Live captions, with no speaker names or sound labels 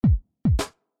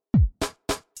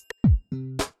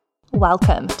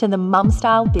welcome to the Mum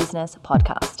Style Business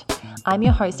Podcast. I'm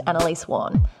your host, Annalise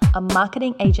Warren, a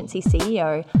marketing agency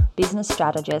CEO, business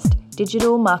strategist,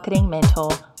 digital marketing mentor,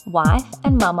 wife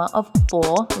and mama of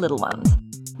 4 little ones.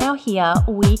 Now here,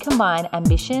 we combine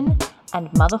ambition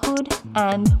and motherhood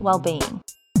and well-being.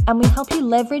 And we help you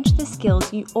leverage the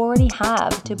skills you already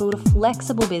have to build a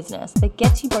flexible business that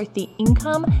gets you both the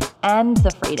income and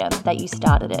the freedom that you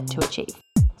started it to achieve.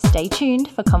 Stay tuned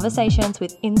for conversations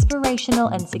with inspirational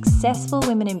and successful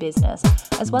women in business,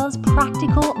 as well as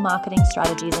practical marketing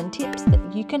strategies and tips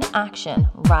that you can action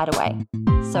right away.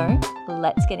 So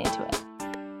let's get into it.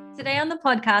 Today on the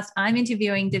podcast, I'm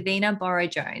interviewing Davina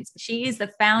Borrow-Jones. She is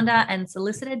the founder and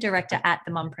solicitor director at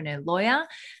The Mumpreneur Lawyer,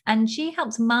 and she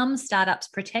helps mum startups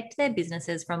protect their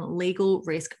businesses from legal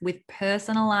risk with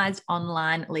personalized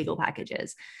online legal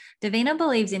packages. Davina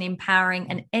believes in empowering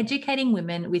and educating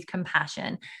women with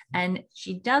compassion, and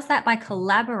she does that by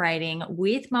collaborating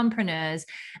with mumpreneurs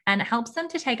and helps them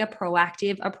to take a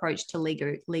proactive approach to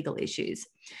legal issues.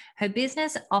 Her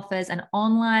business offers an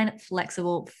online,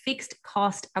 flexible, fixed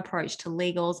cost approach to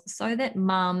legals so that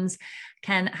mums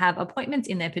can have appointments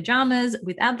in their pajamas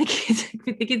without the kids,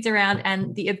 with the kids around,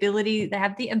 and they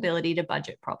have the ability to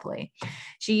budget properly.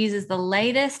 She uses the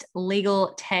latest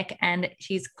legal tech, and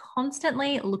she's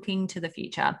constantly looking to the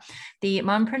future. The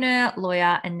Mumpreneur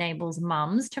Lawyer enables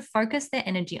mums to focus their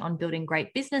energy on building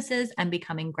great businesses and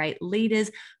becoming great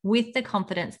leaders with the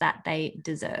confidence that they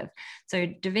deserve. So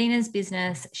Davina's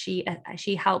business, she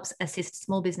helps assist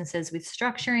small businesses with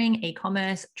structuring,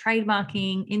 e-commerce,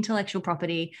 trademarking, intellectual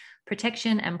property,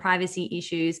 protection and privacy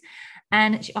issues.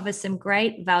 And she offers some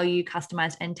great value,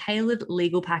 customized and tailored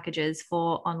legal packages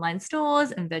for online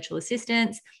stores and virtual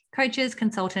assistants, coaches,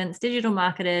 consultants, digital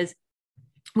marketers,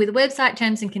 with website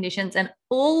terms and conditions and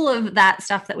all of that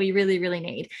stuff that we really, really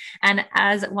need. And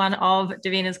as one of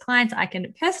Davina's clients, I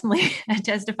can personally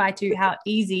testify to how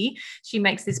easy she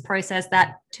makes this process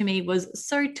that to me was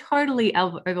so totally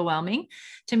overwhelming.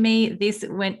 To me, this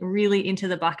went really into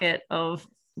the bucket of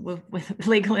with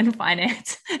legal and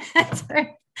finance. So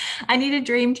I need a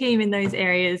dream team in those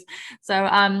areas. So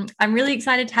I'm really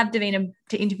excited to have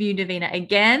interview Davina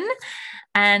again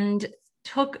and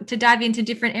to dive into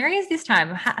different areas this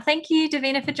time. Thank you,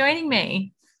 Davina, for joining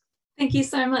me. Thank you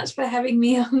so much for having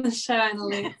me on the show,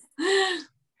 Annalise.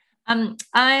 I'm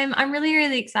really,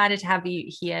 really excited to have you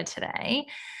here today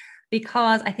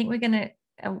because I think we're going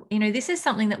to, this is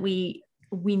something that we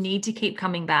need to keep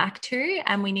coming back to,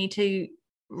 and we need to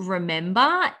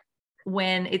remember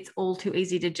when it's all too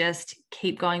easy to just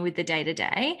keep going with the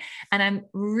day-to-day. And I'm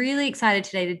really excited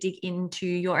today to dig into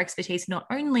your expertise, not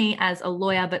only as a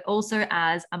lawyer, but also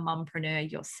as a mumpreneur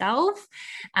yourself.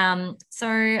 That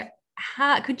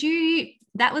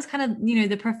was kind of,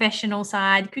 the professional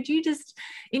side. Could you just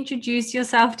introduce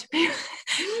yourself to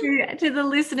the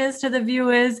listeners, to the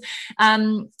viewers,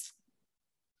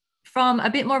 from a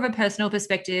bit more of a personal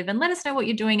perspective, and let us know what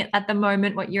you're doing at the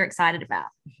moment, what you're excited about.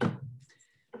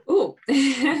 Oh,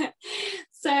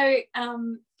 so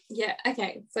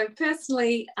okay. So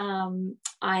personally,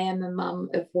 I am a mum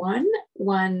of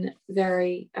one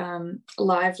very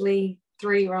lively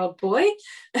 3-year-old boy,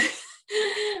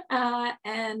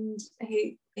 and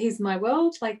he's my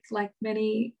world, like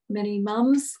many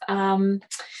mums.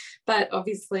 But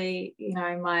obviously,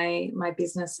 my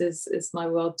business is my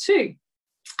world too.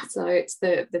 So it's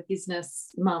the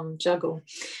business mum juggle.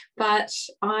 But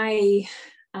I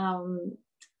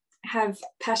have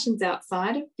passions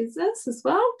outside of business as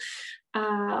well.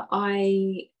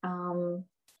 I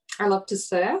love to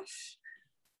surf.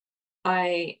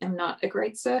 I am not a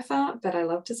great surfer, but I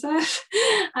love to surf.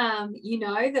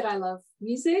 That I love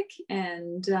music,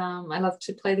 and I love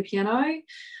to play the piano.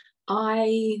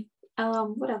 I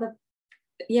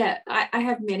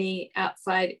have many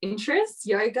outside interests: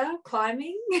 yoga,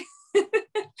 climbing.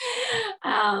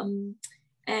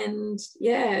 And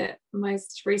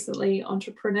most recently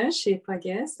entrepreneurship, I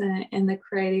guess, and the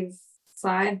creative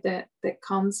side that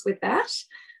comes with that.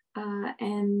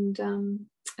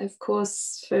 Of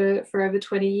course, for over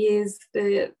 20 years,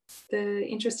 the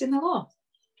interest in the law.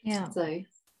 Yeah. So,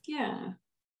 yeah.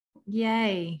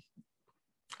 Yay.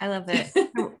 I love it.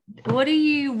 What are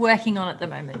you working on at the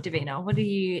moment, Davina? What are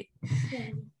you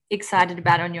excited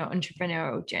about on your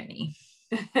entrepreneurial journey?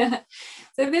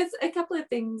 So there's a couple of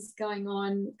things going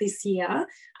on this year.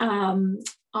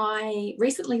 I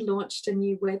recently launched a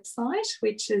new website,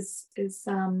 which is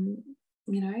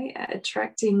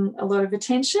attracting a lot of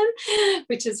attention,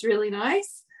 which is really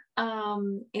nice.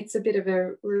 It's a bit of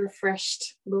a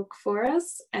refreshed look for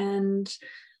us, and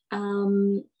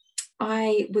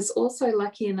I was also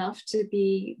lucky enough to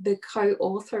be the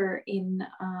co-author in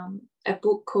a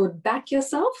book called Back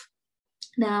Yourself.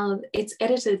 Now, it's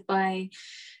edited by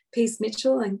Peace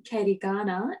Mitchell and Katie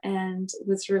Garner and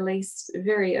was released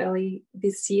very early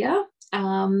this year.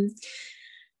 And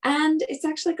it's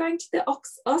actually going to the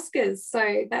Oscars.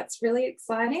 So that's really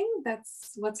exciting.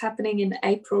 That's what's happening in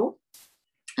April.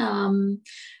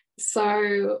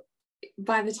 So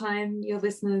by the time your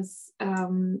listeners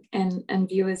and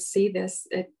viewers see this,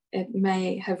 it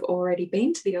may have already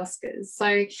been to the Oscars.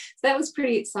 So that was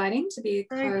pretty exciting to be a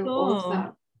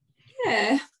co-author.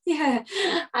 Cool. Yeah.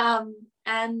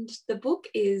 And the book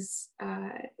is,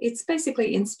 it's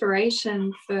basically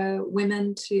inspiration for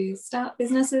women to start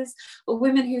businesses or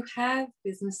women who have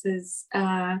businesses,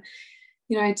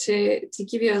 you know, to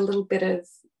give you a little bit of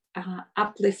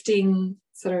uplifting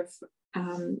sort of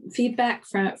feedback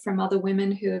from other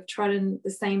women who have trodden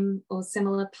the same or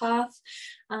similar path,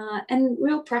 and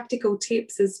real practical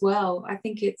tips as well. I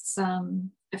think it's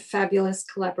a fabulous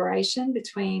collaboration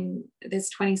between, there's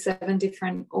 27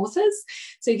 different authors,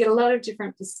 so you get a lot of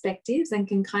different perspectives and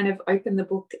can kind of open the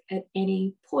book at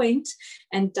any point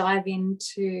and dive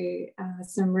into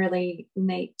some really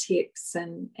neat tips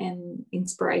and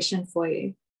inspiration for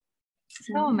you.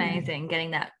 So amazing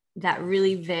getting that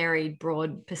really varied,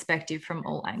 broad perspective from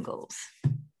all angles.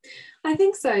 I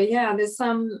think so, yeah. There's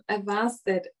some of us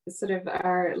that sort of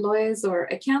are lawyers or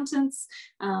accountants,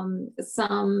 some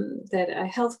that are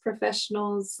health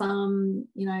professionals, some,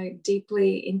 you know,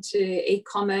 deeply into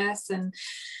e-commerce, and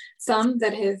some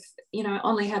that have, you know,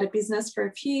 only had a business for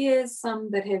a few years,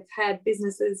 some that have had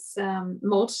businesses,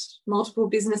 multiple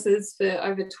businesses for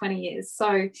over 20 years.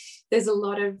 So there's a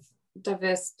lot of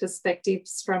diverse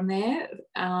perspectives from there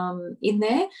in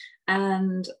there,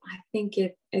 and I think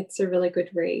it's a really good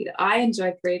read. I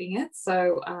enjoyed reading it,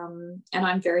 so and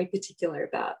I'm very particular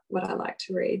about what I like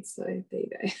to read, so there you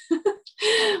go.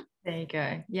 There you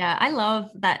go. Yeah, I love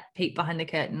that peek behind the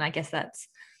curtain. I guess that's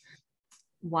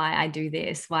why I do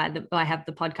this, why I have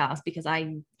the podcast, because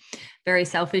I very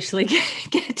selfishly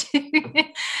get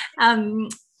to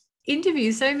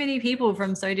interview so many people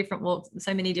from so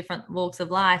many different walks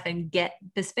of life and get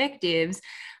perspectives,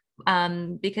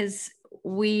 because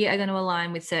we are going to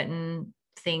align with certain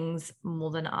things more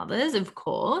than others, of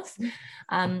course.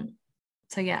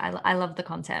 So yeah, I love the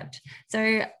concept.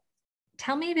 So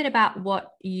tell me a bit about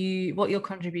what your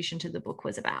contribution to the book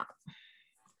was about.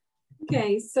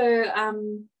 Okay, so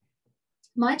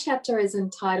my chapter is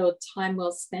entitled Time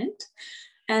Well Spent,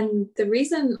 and the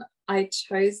reason I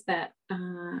chose that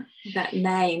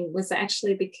name was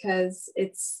actually because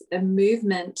it's a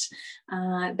movement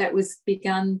that was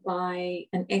begun by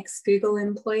an ex-Google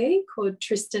employee called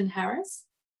Tristan Harris.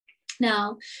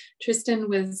 Now, Tristan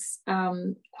was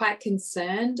quite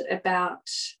concerned about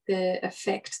the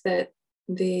effect that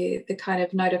the kind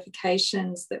of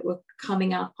notifications that were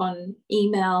coming up on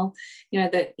email, you know,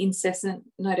 the incessant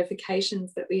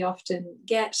notifications that we often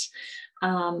get,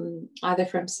 either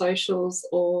from socials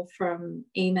or from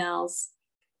emails,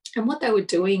 and what they were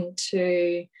doing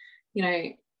to, you know,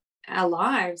 our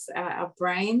lives, our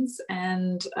brains,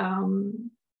 and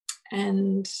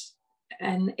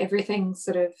everything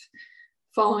sort of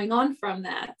following on from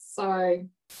that. So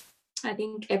I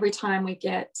think every time we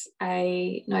get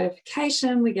a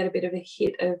notification, we get a bit of a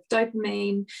hit of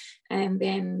dopamine, and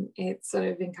then it sort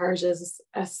of encourages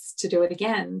us to do it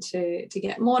again, to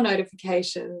get more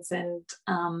notifications, and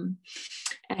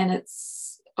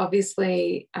it's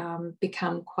obviously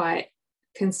become quite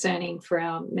concerning for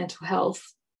our mental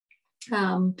health.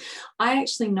 I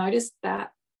actually noticed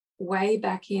that way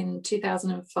back in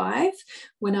 2005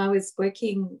 when I was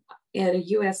working at a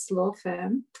US law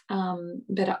firm,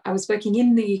 but I was working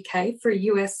in the UK for a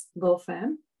US law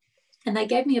firm, and they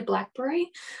gave me a BlackBerry,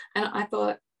 and I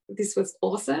thought this was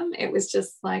awesome. It was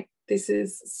just like, this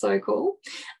is so cool.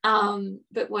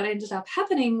 But what ended up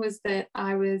happening was that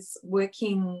I was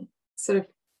working sort of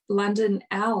London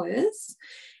hours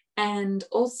and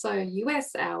also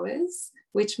US hours,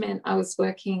 which meant I was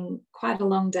working quite a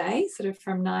long day, sort of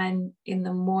from 9 in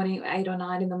the morning, 8 or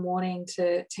 9 in the morning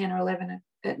to 10 or 11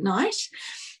 at night.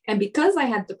 And because I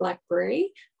had the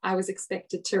BlackBerry, I was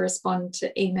expected to respond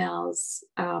to emails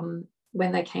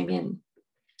when they came in.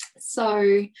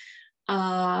 So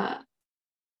I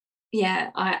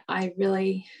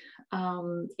really,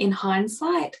 in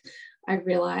hindsight, I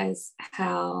realize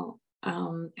how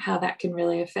that can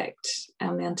really affect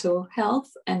our mental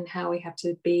health, and how we have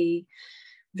to be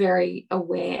very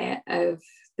aware of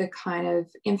the kind of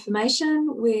information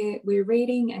we're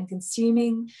reading and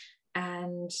consuming,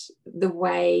 and the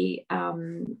way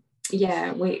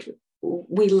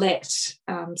we let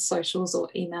socials or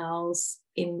emails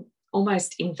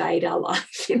almost invade our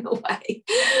life in a way.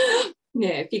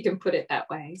 Yeah, if you can put it that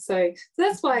way. So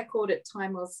that's why I called it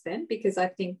time well spent, because I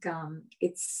think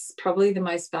it's probably the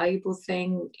most valuable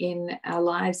thing in our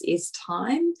lives is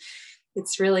time.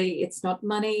 It's not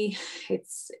money.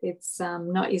 It's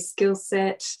not your skill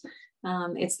set.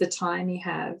 It's the time you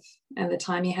have, and the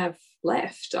time you have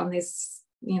left on this,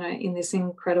 in this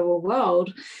incredible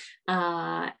world.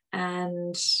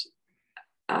 And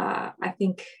I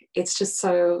think it's just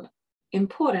so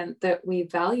important that we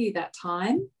value that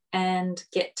time and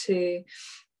get to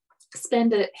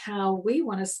spend it how we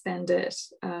want to spend it,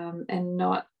 and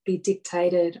not be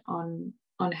dictated on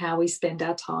how we spend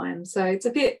our time. So it's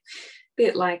a bit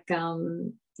like,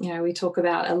 we talk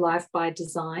about a life by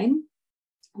design.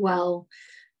 Well,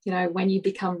 when you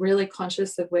become really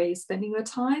conscious of where you're spending your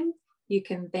time, you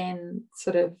can then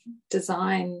sort of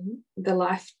design the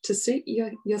life to suit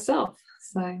yourself.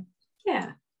 So,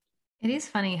 yeah. It is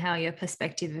funny how your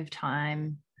perspective of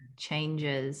time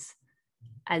changes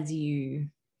as you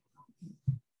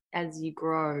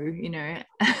grow,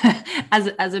 as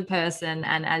a person,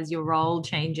 and as your role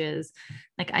changes.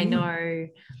 Like, I know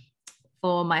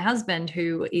for my husband,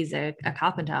 who is a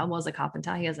carpenter, was a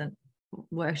carpenter, he hasn't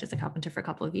worked as a carpenter for a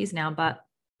couple of years now, but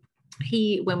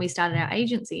he, when we started our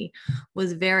agency,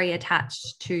 was very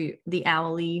attached to the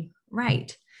hourly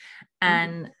rate.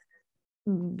 And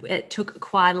it took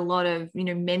quite a lot of,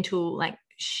 mental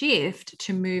shift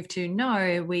to move to,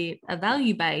 no, we a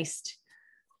value-based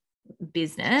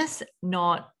business,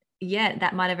 not yet.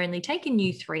 That might have only taken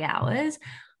you 3 hours,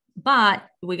 but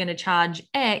we're going to charge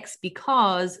X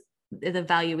because the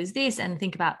value is this, and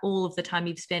think about all of the time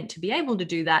you've spent to be able to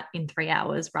do that in 3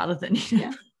 hours rather than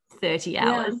 30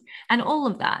 hours, and all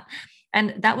of that.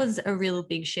 And that was a real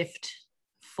big shift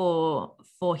for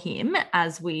him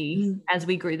as we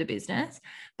grew the business.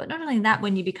 But not only that,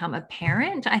 when you become a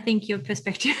parent, I think your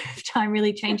perspective of time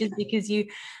really changes, because you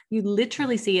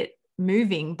literally see it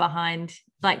moving behind,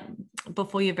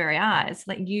 before your very eyes.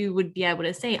 Like, you would be able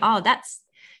to see, oh, that's,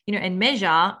 and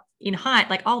measure in height,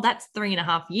 that's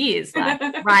 3.5 years,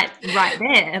 right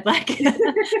there.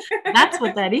 That's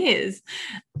what that is.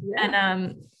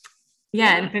 And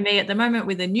and for me at the moment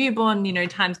with a newborn,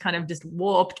 time's kind of just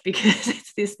warped, because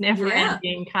it's this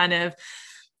never-ending kind of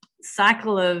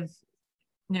cycle of,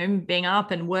 being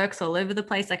up, and work's all over the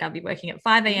place. Like, I'll be working at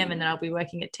 5 a.m. and then I'll be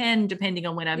working at 10, depending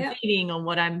on when I'm feeding or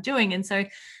what I'm doing. And so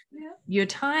your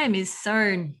time is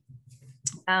so,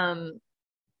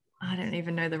 I don't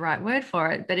even know the right word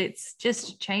for it, but it's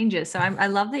just changes. So I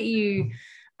love that you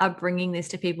are bringing this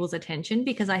to people's attention,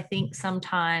 because I think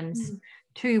sometimes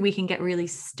too, we can get really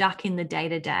stuck in the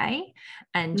day-to-day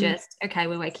and just, okay,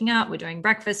 we're waking up, we're doing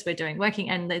breakfast, we're doing working,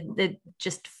 and it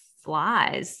just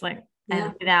flies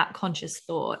and without conscious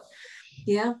thought.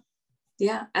 Yeah,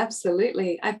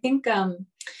 absolutely. I think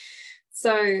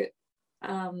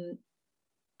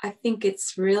I think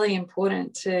it's really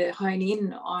important to hone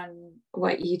in on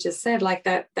what you just said, like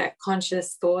that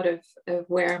conscious thought of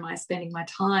where am I spending my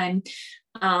time.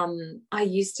 I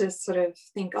used to sort of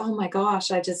think, oh my gosh,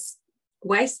 I just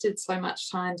wasted so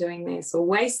much time doing this, or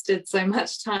wasted so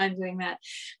much time doing that,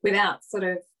 without sort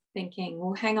of thinking,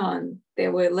 well, hang on,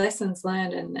 there were lessons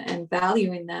learned and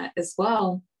value in that as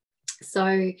well.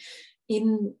 So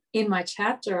in my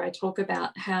chapter, I talk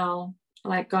about how,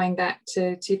 going back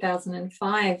to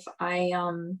 2005, I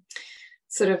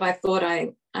thought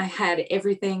I had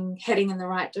everything heading in the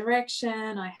right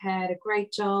direction. I had a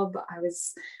great job. I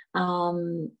was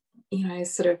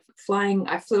sort of flying.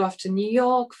 I flew off to New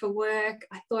York for work.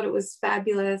 I thought it was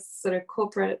fabulous, sort of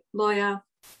corporate lawyer.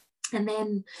 And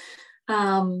then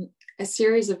a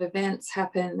series of events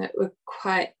happened that were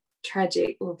quite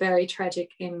tragic, or very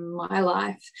tragic in my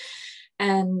life.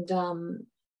 And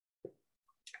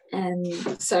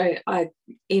so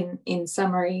in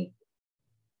summary,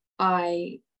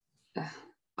 I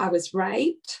was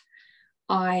raped.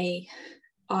 I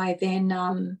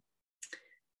then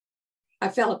I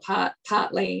fell apart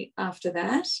partly after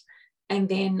that, and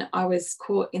then I was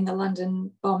caught in the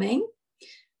London bombing.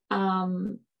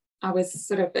 I was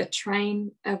sort of a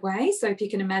train away. So if you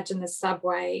can imagine the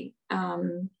subway,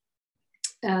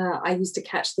 I used to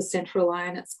catch the Central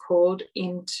Line, it's called,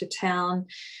 into town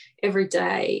every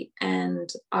day, and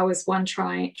I was one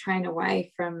train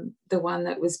away from the one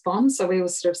that was bombed. So we were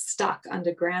sort of stuck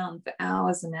underground for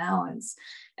hours and hours,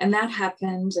 and that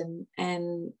happened.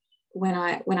 And when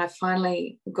I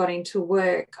finally got into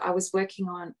work, I was working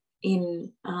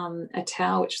in a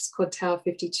tower which is called Tower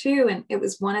 52, and it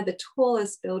was one of the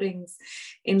tallest buildings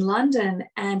in London,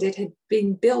 and it had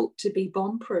been built to be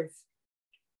bomb-proof.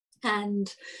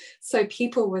 And so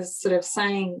people were sort of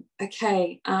saying,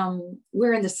 okay,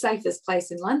 we're in the safest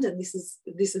place in London. This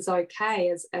is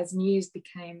okay, as news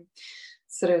became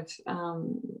sort of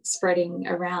spreading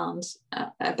around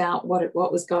about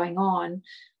what was going on.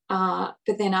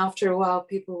 But then after a while,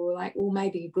 people were like, well,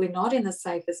 maybe we're not in the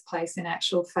safest place in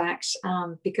actual fact,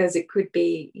 because it could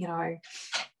be,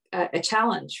 a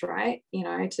challenge, right?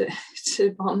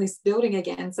 To bomb this building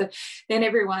again. So then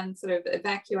everyone sort of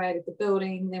evacuated the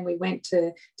building. Then we went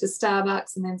to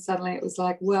Starbucks, and then suddenly it was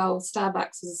like, well,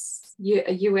 Starbucks is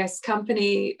a US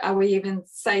company. Are we even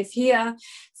safe here?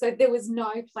 So there was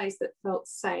no place that felt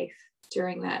safe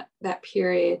during that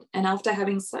period. And after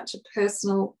having such a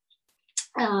personal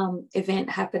event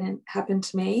happen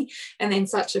to me, and then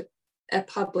such a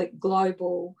public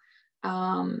global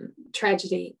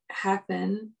tragedy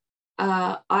happen,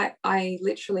 I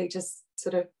literally just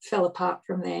sort of fell apart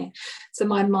from there. So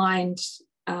my mind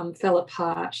fell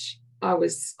apart. I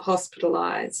was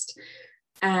hospitalized,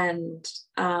 and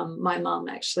my mum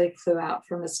actually flew out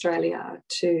from Australia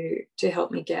to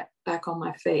help me get back on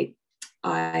my feet.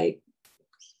 I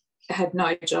had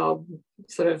no job,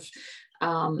 sort of.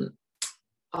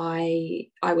 I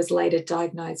was later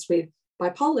diagnosed with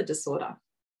bipolar disorder.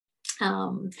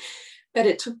 But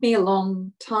it took me a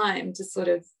long time to sort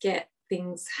of get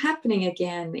things happening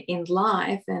again in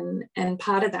life. And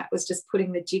part of that was just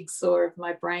putting the jigsaw of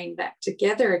my brain back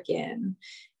together again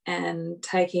and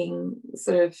taking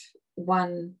sort of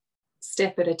one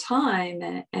step at a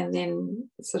time, and then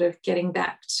sort of getting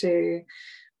back to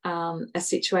a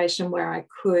situation where I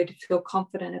could feel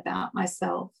confident about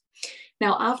myself.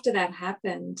 Now, after that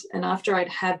happened, and after I'd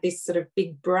had this sort of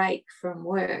big break from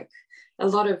work, a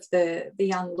lot of the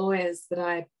young lawyers that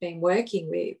I've been working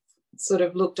with sort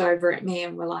of looked over at me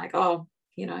and were like, oh,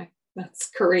 that's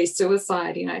career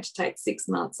suicide, to take 6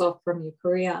 months off from your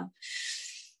career.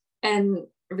 And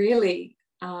really,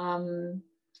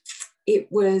 it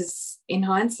was, in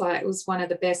hindsight, it was one of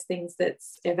the best things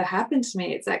that's ever happened to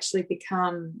me. It's actually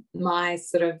become my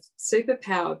sort of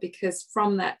superpower, because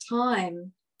from that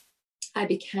time, I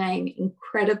became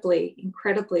incredibly,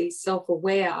 incredibly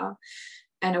self-aware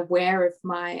and aware of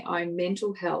my own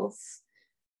mental health.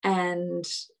 And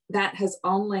that has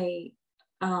only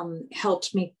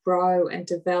helped me grow and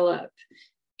develop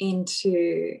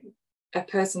into a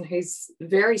person who's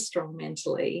very strong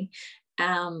mentally.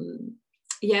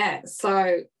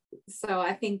 So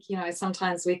I think,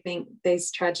 sometimes we think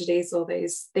these tragedies or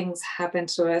these things happen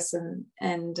to us,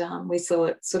 and we saw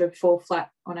it sort of fall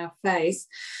flat on our face.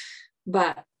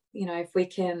 But if we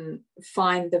can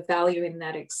find the value in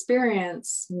that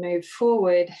experience, move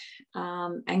forward,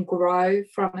 and grow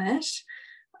from it,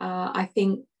 I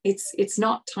think it's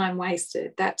not time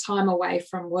wasted. That time away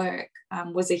from work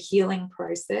was a healing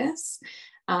process,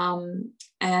 and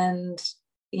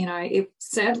it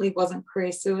certainly wasn't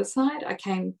career suicide. I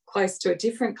came close to a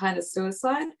different kind of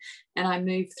suicide, and I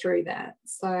moved through that.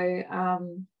 So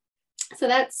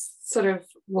that's sort of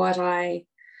what I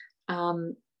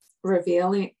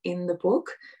reveal in the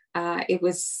book. It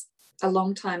was a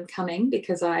long time coming,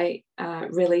 because I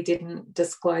really didn't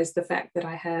disclose the fact that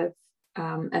I have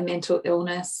a mental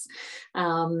illness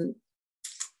and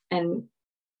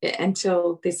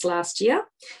until this last year.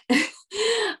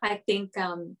 I think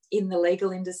in the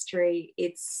legal industry,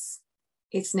 it's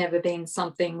never been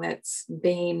something that's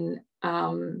been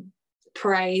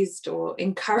praised or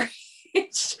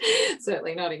encouraged.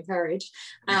 Certainly not encouraged.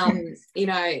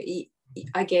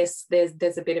 I guess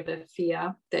there's a bit of a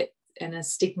fear and a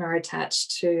stigma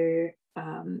attached to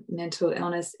mental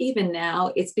illness. Even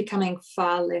now, it's becoming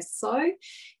far less so.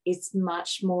 It's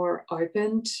much more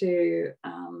open to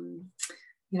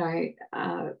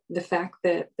the fact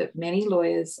that many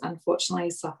lawyers unfortunately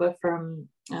suffer from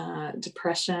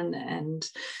depression and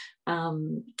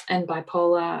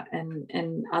bipolar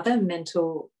and other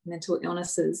mental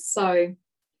illnesses. So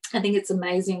I think it's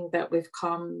amazing that we've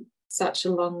come such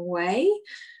a long way.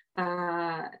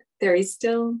 There is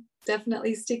still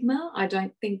definitely stigma. I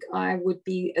don't think I would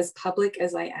be as public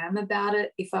as I am about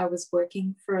it if I was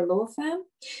working for a law firm,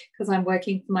 because I'm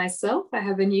working for myself. I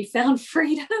have a newfound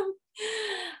freedom.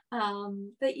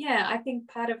 But yeah, I think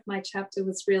part of my chapter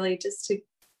was really just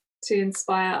to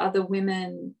inspire other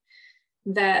women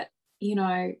that,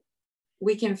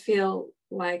 we can feel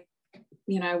like,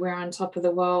 we're on top of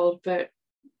the world, but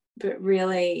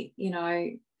really,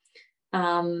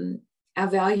 our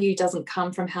value doesn't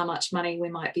come from how much money we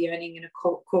might be earning in a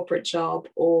corporate job,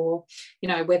 or,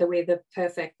 whether we're the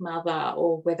perfect mother,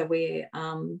 or whether we're,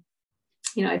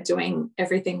 doing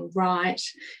everything right.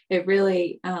 It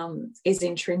really is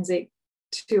intrinsic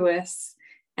to us.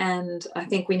 And I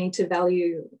think we need to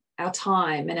value our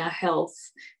time and our health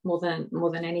more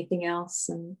than anything else.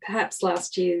 And perhaps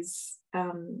last year's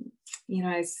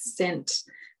sent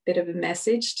a bit of a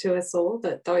message to us all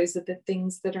that those are the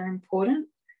things that are important,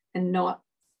 and not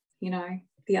the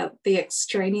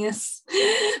extraneous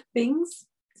things.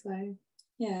 So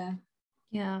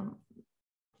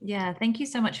yeah, thank you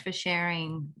so much for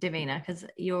sharing, Davina, because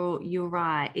you're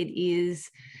right, it is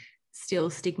still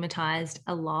stigmatized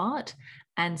a lot.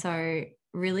 And so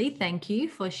really thank you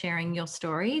for sharing your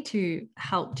story to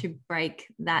help to break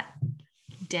that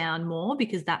down more,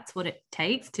 because that's what it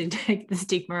takes to take the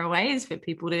stigma away, is for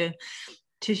people to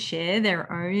share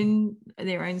their own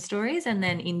stories, and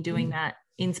then in doing that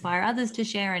inspire others to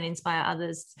share and inspire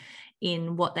others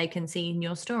in what they can see in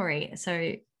your story.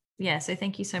 So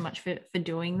thank you so much for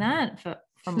doing that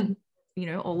from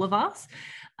all of us.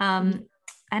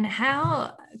 And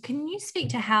how can you speak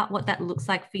to what that looks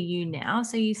like for you now?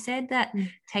 So you said that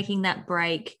taking that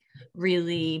break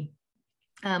really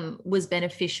was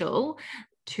beneficial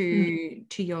to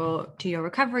your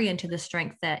recovery and to the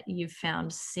strength that you've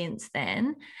found since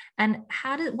then. And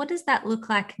what does that look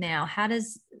like now? How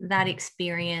does that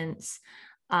experience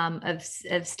of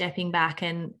stepping back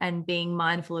and being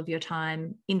mindful of your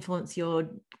time influence your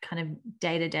kind of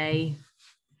day-to-day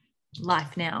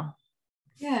life now?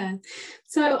 Yeah.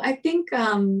 So I think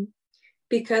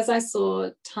because I saw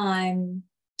time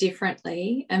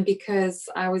differently, and because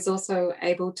I was also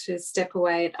able to step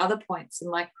away at other points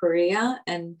in my career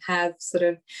and have sort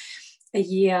of a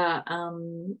year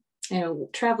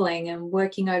traveling and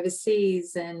working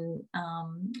overseas, and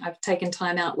I've taken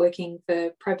time out working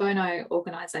for pro bono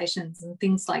organizations and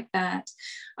things like that,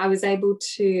 I was able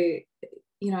to,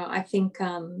 I think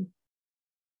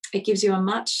it gives you a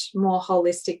much more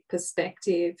holistic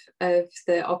perspective of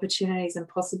the opportunities and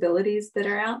possibilities that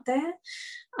are out there.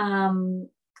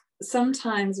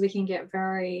 Sometimes we can get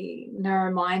very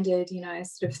narrow-minded,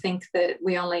 sort of think that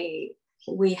we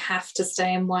have to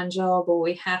stay in one job, or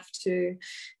we have to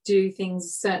do things a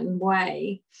certain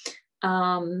way.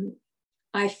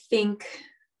 I think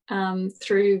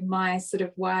through my sort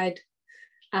of wide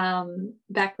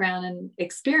background and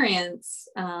experience,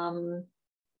 I'm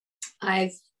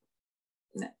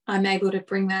able to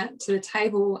bring that to the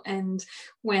table, and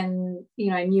when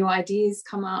new ideas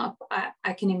come up,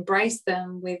 I can embrace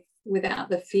them without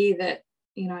the fear that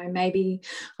maybe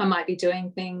I might be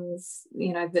doing things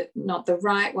that not the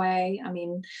right way. I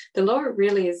mean, the law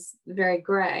really is very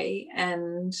grey,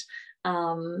 and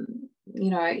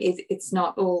it's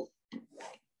not all,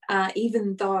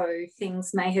 even though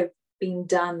things may have been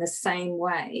done the same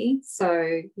way.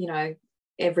 So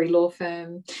every law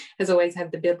firm has always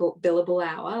had the billable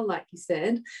hour, like you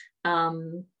said,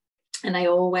 and they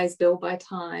always bill by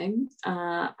time.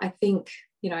 I think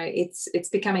it's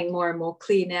becoming more and more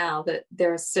clear now that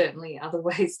there are certainly other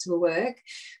ways to work.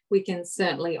 We can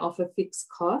certainly offer fixed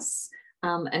costs,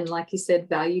 and like you said,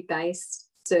 value-based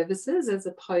services, as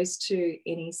opposed to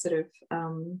any sort of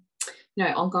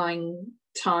ongoing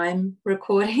time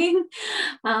recording,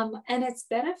 and it's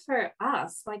better for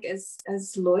us, like as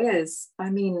lawyers. I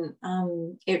mean,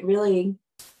 it really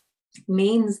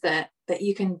means that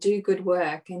you can do good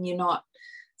work, and you're not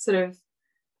sort of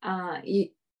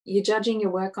you're judging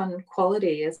your work on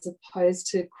quality as opposed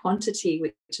to quantity,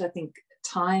 which I think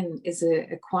time is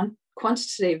a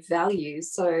quantitative value.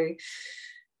 So,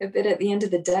 but at the end of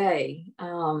the day,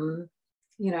 often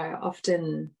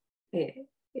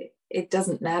it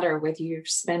doesn't matter whether you're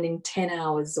spending 10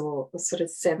 hours or sort of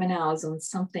 7 hours on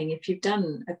something. If you've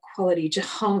done a quality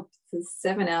job, the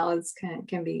 7 hours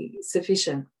can be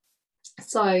sufficient.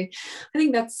 So I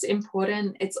think that's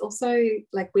important. It's also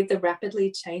like with the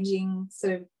rapidly changing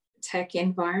sort of tech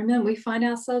environment we find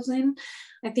ourselves in,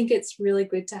 I think it's really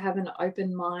good to have an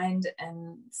open mind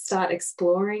and start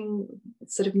exploring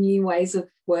sort of new ways of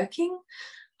working.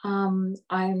 I'm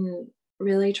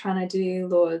really trying to do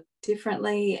law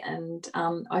differently and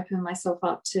open myself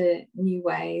up to new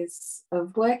ways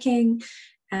of working,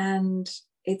 and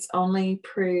it's only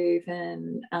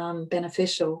proven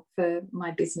beneficial for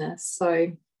my business. So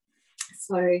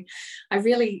I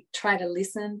really try to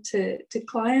listen to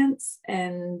clients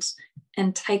and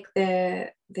take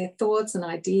their thoughts and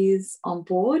ideas on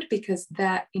board, because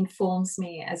that informs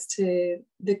me as to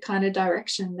the kind of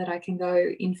direction that I can go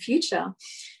in future.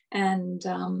 And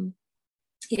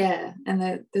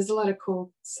there's a lot of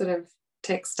cool sort of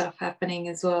tech stuff happening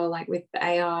as well, like with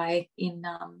AI in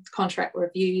contract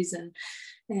reviews and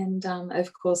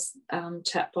of course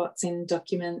chatbots in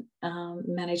document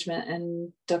management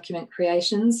and document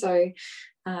creation. So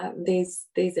these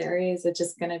areas are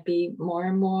just going to be more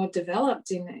and more developed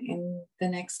in the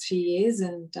next few years,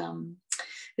 and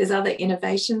there's other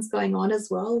innovations going on as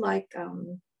well. Like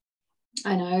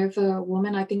I know of a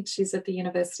woman, I think she's at the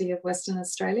University of Western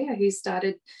Australia, who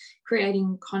started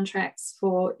creating contracts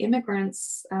for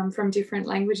immigrants from different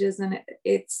languages, and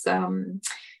it's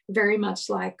very much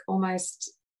like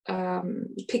almost a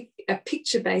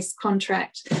picture-based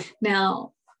contract.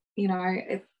 Now, you know,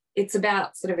 it's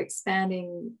about sort of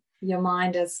expanding your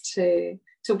mind as to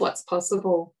what's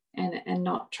possible, and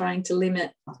not trying to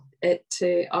limit it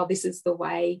to, oh, this is the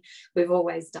way we've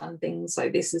always done things, so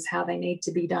this is how they need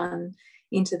to be done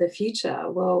into the future.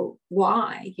 Well,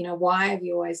 why? You know, why have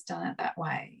you always done it that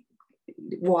way?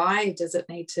 Why does it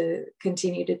need to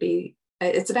continue to be?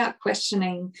 It's about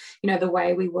questioning, you know, the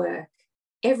way we work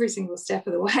every single step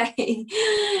of the way.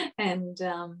 And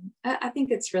I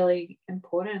think it's really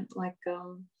important. Like,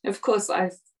 of course,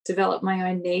 I've developed my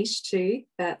own niche too.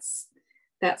 That's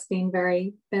been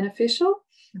very beneficial.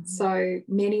 Mm-hmm. So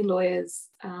many lawyers,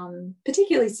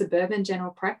 particularly suburban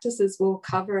general practices, will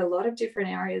cover a lot of different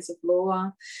areas of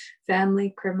law,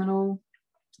 family, criminal,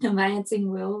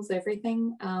 conveyancing, wills,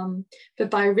 everything.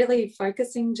 But by really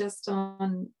focusing just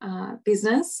on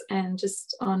business and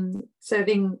just on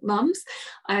serving mums,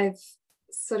 I've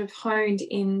sort of honed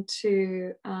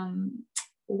into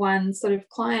one sort of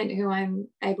client who I'm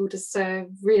able to serve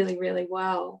really, really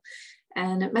well.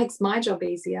 And it makes my job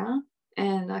easier.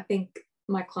 And I think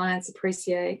my clients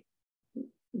appreciate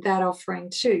that offering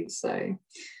too. So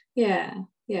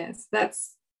yes,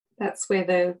 that's where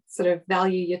the sort of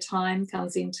value your time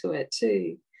comes into it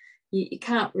too. You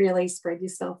can't really spread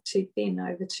yourself too thin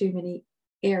over too many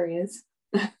areas.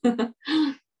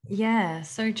 Yeah,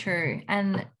 so true.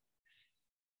 And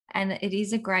it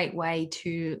is a great way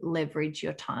to leverage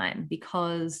your time,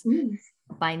 because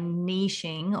by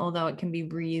niching, although it can be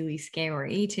really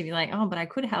scary to be like, oh, but I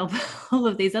could help all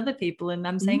of these other people and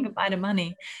I'm saying goodbye to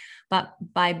money. But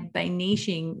by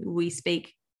niching, we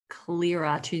speak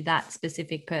clearer to that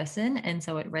specific person, and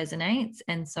so it resonates.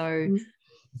 And so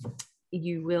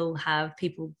you will have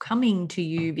people coming to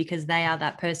you because they are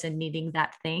that person needing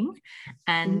that thing.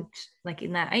 And like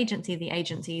in that agency, the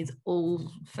agency is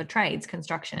all for trades,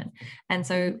 construction. And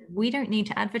so we don't need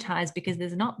to advertise, because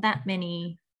there's not that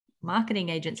many marketing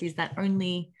agencies that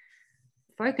only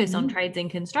focus on trades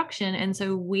and construction. And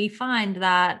so we find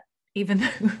that even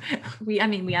though we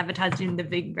advertised in the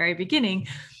very beginning,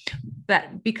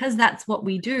 but because that's what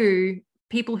we do,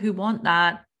 people who want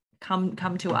that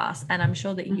come to us. And I'm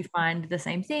sure that you find the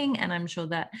same thing. And I'm sure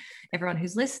that everyone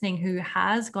who's listening who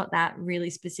has got that really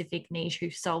specific niche,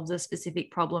 who solves a specific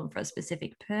problem for a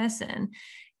specific person,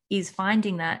 is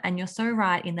finding that. And you're so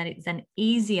right in that it's then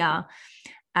easier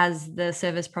as the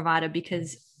service provider,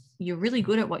 because you're really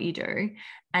good at what you do,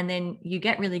 and then you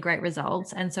get really great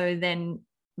results. And so then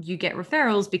you get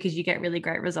referrals because you get really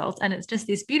great results. And it's just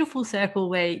this beautiful circle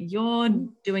where you're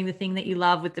doing the thing that you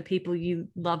love with the people you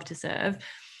love to serve.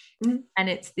 And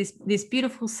it's this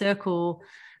beautiful circle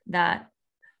that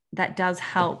does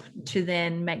help to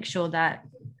then make sure that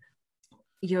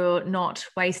you're not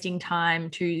wasting time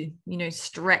to, you know,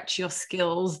 stretch your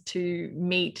skills to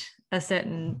meet a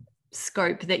certain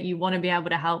scope that you want to be able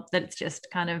to help, that it's just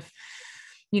kind of,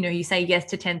 you know, you say yes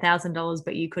to $10,000,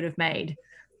 but you could have made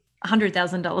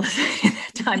 $100,000 in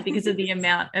that time because of the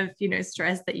amount of, you know,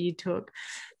 stress that you took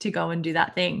to go and do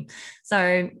that thing.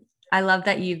 So I love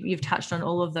that you've touched on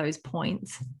all of those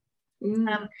points.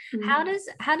 How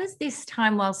does this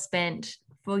time well spent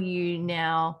for you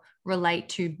now relate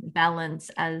to balance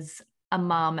as a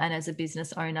mum and as a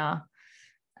business owner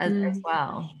as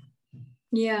well?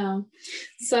 Yeah.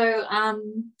 So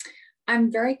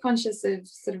I'm very conscious of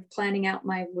sort of planning out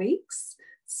my weeks.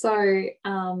 So,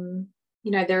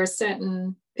 you know, there are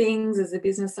certain things as a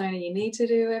business owner you need to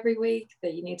do every week,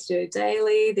 that you need to do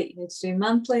daily, that you need to do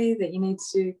monthly, that you need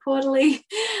to do quarterly.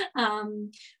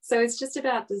 So it's just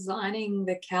about designing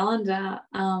the calendar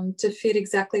to fit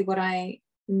exactly what I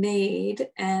need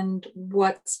and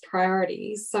what's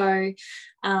priority. So,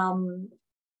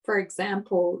 for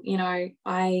example, you know,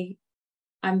 I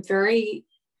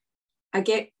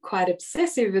get quite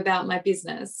obsessive about my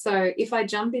business. So if I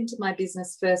jump into my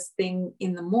business first thing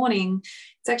in the morning,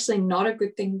 it's actually not a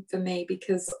good thing for me,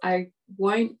 because I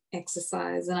won't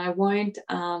exercise and I won't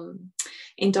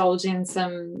indulge in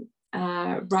some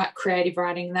creative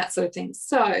writing and that sort of thing.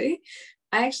 So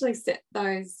I actually set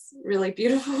those really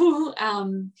beautiful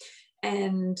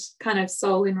and kind of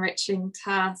soul enriching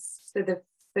tasks for the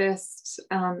first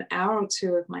hour or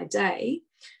two of my day.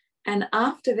 And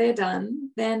after they're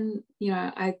done, then, you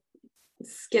know, I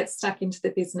get stuck into the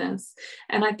business.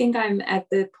 And I think I'm at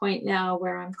the point now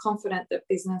where I'm confident that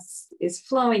business is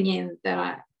flowing in,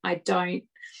 that I don't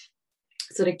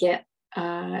sort of get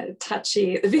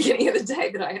touchy at the beginning of the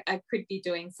day that I could be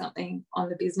doing something on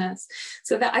the business.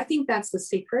 So that, I think that's the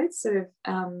secret, sort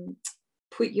of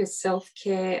put your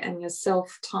self-care and your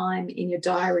self-time in your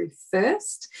diary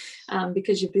first,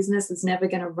 because your business is never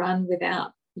going to run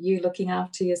without you looking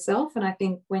after yourself. And I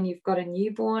think when you've got a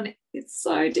newborn, it's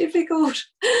so difficult.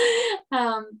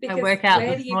 Because my workout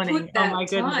where this do you morning, put that oh my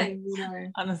goodness, time, you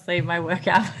know? Honestly, my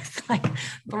workout was like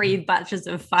 3 batches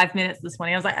of 5 minutes this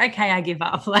morning. I was like, okay, I give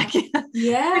up. Like,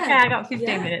 yeah, okay, I got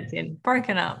 15 minutes in,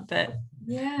 broken up, but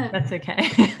yeah, that's okay.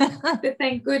 But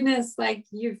thank goodness, like,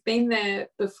 you've been there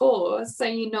before, so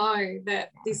you know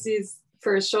that this is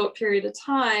for a short period of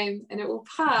time and it will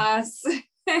pass.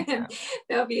 And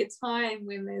there'll be a time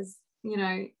when there's, you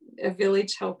know, a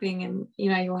village helping, and, you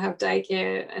know, you'll have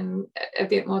daycare and a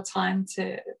bit more time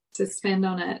to spend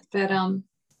on it.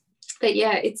 But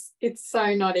yeah, it's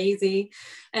so not easy.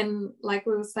 And like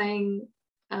we were saying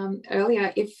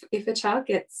earlier, if a child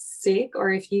gets sick,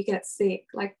 or if you get sick,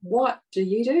 like, what do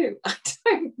you do? I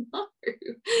don't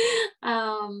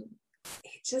know.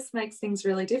 It just makes things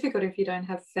really difficult if you don't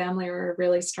have family or a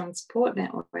really strong support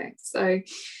network. So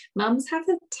mums have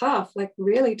it tough, like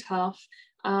really tough.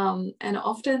 And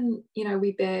often, you know,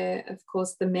 we bear, of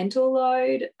course, the mental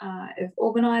load of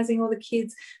organising all the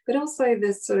kids, but also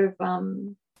the sort of,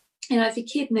 you know, if your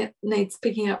kid needs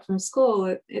picking up from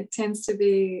school, it tends to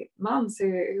be mums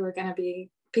who are going to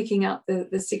be picking up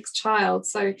the sick child.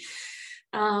 So,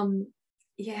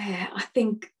 yeah, I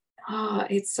think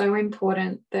it's so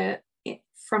important that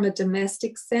from a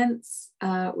domestic sense,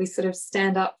 we sort of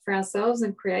stand up for ourselves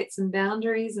and create some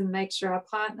boundaries and make sure our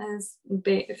partners,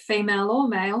 be it female or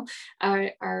male,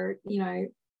 are, you know,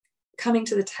 coming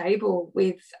to the table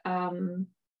with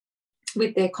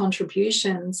their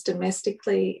contributions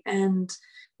domestically and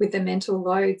with the mental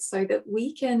load, so that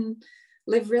we can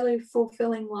live really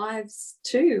fulfilling lives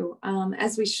too,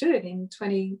 as we should in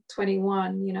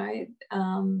 2021. You know,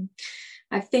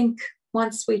 I think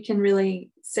once we can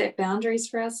really set boundaries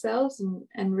for ourselves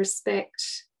and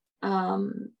respect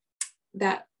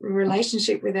that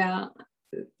relationship with our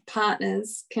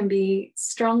partners can be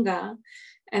stronger.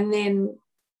 And then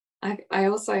I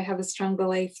also have a strong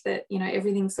belief that, you know,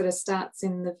 everything sort of starts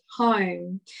in the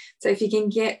home. So if you can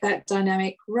get that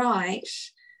dynamic right,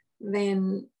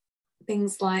 then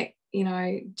things like, you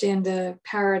know, gender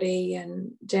parity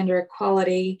and gender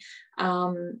equality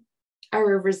are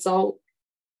a result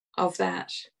of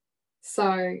that.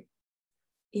 So,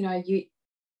 you know,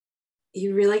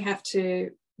 you really have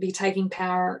to be taking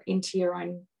power into your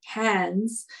own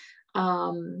hands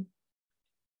and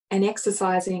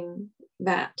exercising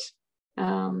that.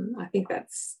 I think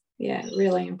that's, yeah,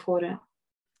 really important.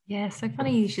 Yeah, so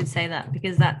funny you should say that,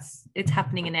 because it's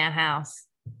happening in our house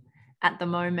at the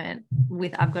moment.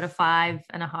 I've got a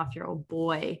 5.5-year-old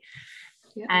boy.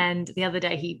 Yeah. And the other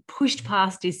day he pushed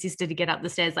past his sister to get up the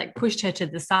stairs, like pushed her to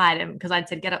the side, and because I'd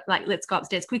said, get up, like, let's go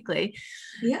upstairs quickly.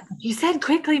 Yeah. You said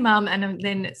quickly, Mum. And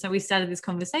then so we started this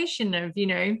conversation of, you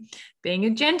know, being a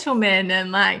gentleman,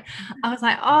 and like I was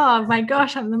like, oh my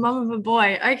gosh, I'm the mum of a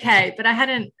boy. Okay. But we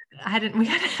hadn't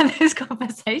had those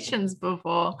conversations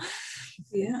before.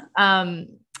 Yeah.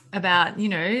 About, you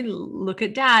know, look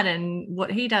at dad and what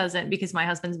he does, and because my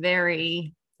husband's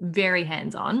very, very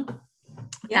hands-on.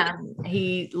 Yeah.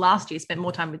 He last year spent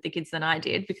more time with the kids than I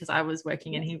did, because I was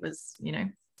working and he was, you know,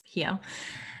 here.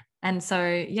 And so,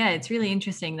 yeah, it's really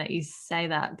interesting that you say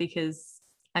that, because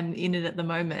I'm in it at the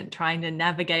moment, trying to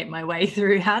navigate my way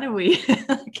through how do we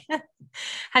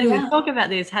we talk about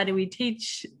this? How do we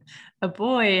teach a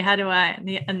boy? How do I?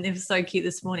 And it was so cute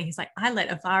this morning. He's like, I let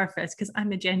Avara first because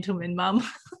I'm a gentleman, Mum.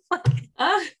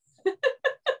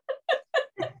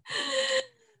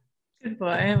 Good boy.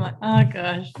 I'm like, oh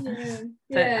gosh.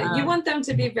 Yeah. But, you want them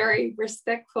to be very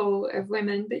respectful of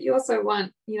women, but you also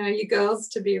want, you know, your girls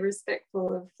to be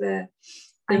respectful of the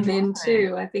men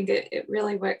too. I think it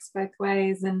really works both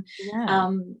ways. And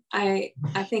I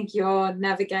think you're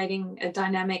navigating a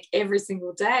dynamic every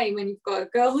single day when you've got a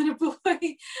girl and a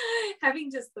boy.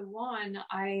 Having just the one,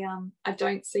 I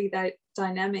don't see that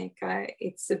dynamic.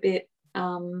 It's a bit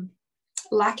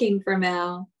lacking from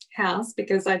our house,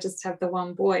 because I just have the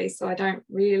one boy, so I don't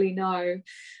really know,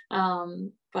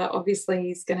 but obviously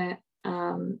he's gonna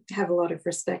have a lot of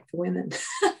respect for women.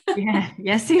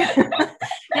 Yes.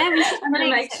 I'm gonna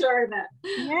make sure that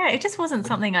it just wasn't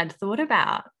something I'd thought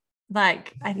about.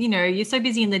 Like, you know, you're so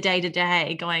busy in the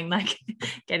day-to-day going, like,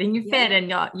 getting you fed,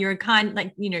 and you're kind,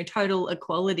 like, you know, total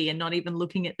equality, and not even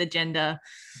looking at the gender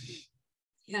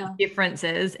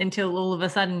differences until all of a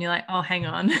sudden you're like, oh, hang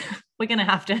on, we're going to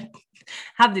have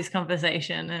have this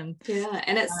conversation. And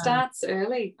it starts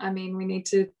early. I mean, we need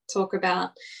to talk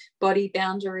about body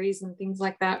boundaries and things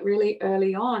like that really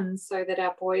early on, so that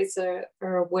our boys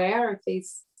are aware of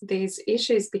these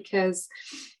issues, because,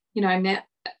 you know, now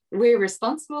we're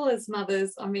responsible as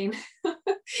mothers. I mean,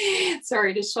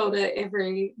 sorry to shoulder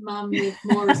every mum with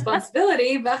more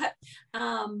responsibility, but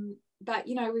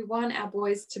you know, we want our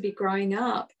boys to be growing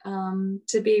up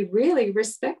to be really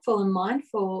respectful and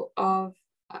mindful of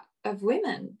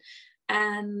women,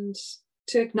 and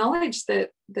to acknowledge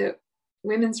that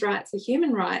women's rights are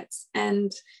human rights.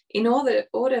 And in order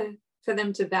for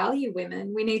them to value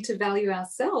women, we need to value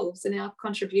ourselves and our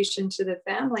contribution to the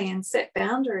family, and set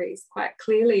boundaries quite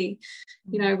clearly,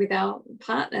 you know, with our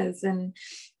partners. And it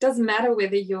doesn't matter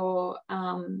whether you're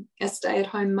a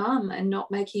stay-at-home mum and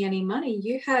not making any money.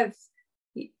 You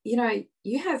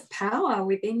have power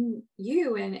within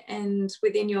you and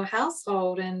within your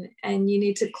household, and you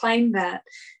need to claim that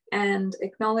and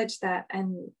acknowledge that,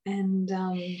 and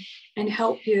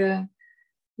help your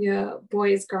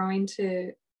boys grow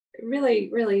into really,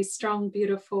 really strong,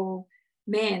 beautiful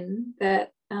men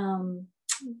that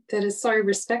are so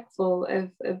respectful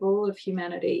of all of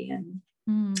humanity and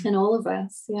all of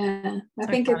us. Yeah, I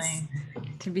think funny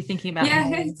to be thinking about.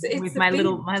 It's with my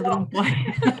little boy.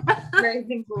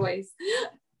 Raising boys.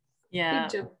 Yeah.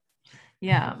 So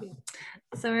yeah,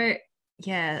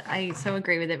 I so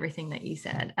agree with everything that you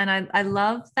said, and I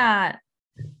love that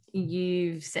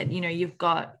you've said, you know,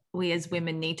 we as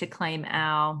women need to claim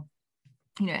our,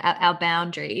 you know, our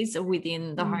boundaries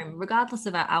within the home, regardless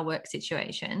of our work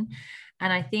situation.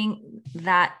 And I think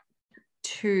that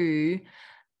too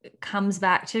comes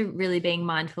back to really being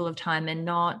mindful of time and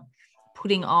not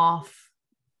putting off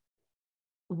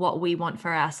what we want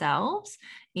for ourselves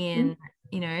in,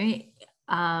 you know,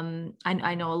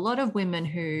 I know a lot of women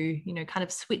who, you know, kind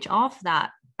of switch off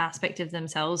that aspect of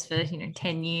themselves for, you know,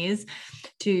 10 years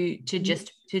to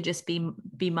just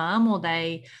be mum, or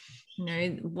they, you know,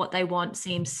 what they want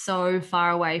seems so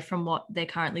far away from what they're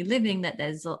currently living that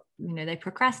there's, you know, they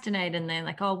procrastinate, and they're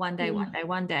like, oh, one day.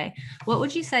 What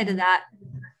would you say to that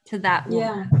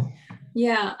woman?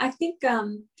 Yeah, I think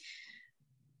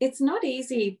it's not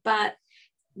easy, but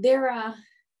there are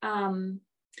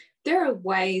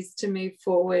ways to move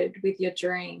forward with your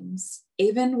dreams,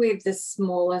 even with the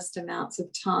smallest amounts of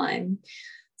time.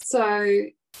 So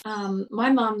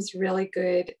my mum's really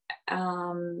good.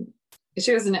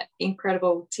 She was an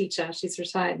incredible teacher. She's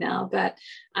retired now, but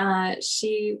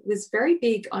she was very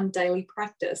big on daily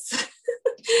practice.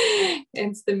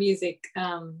 It's the music,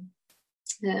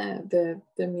 the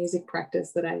music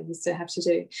practice that I used to have to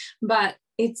do. But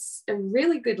it's a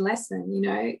really good lesson, you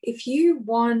know, if you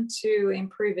want to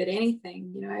improve at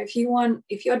anything, you know, if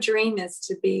your dream is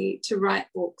to write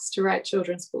books, to write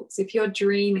children's books, if your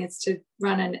dream is to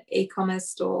run an e-commerce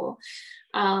store,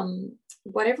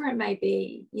 whatever it may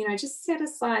be, you know, just set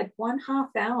aside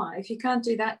 1/2 hour. If you can't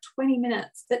do that, 20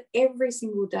 minutes, that every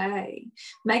single day,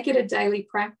 make it a daily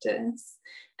practice.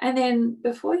 And then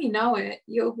before you know it,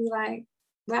 you'll be like,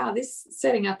 wow, this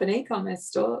setting up an e-commerce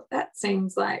store, that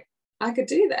seems like I could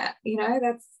do that, you know,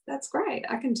 that's great,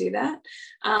 I can do that.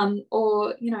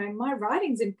 Or, you know, my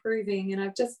writing's improving, and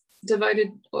I've just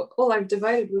all I've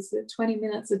devoted was 20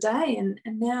 minutes a day, and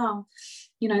now,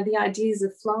 you know, the ideas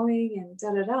are flowing and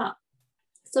da-da-da.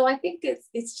 So I think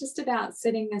it's just about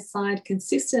setting aside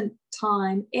consistent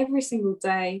time every single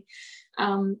day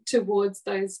towards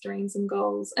those dreams and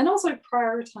goals, and also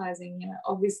prioritizing, you know,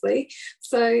 obviously.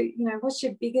 So, you know, what's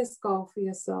your biggest goal for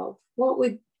yourself? What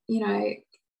would, you know,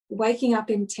 waking up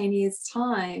in 10 years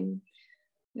time,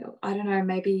 you know, I don't know,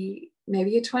 maybe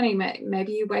you're 20,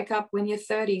 maybe you wake up when you're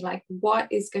 30, like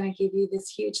what is going to give you this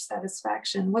huge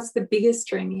satisfaction? What's the biggest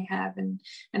dream you have, and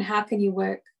how can you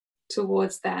work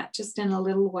towards that just in a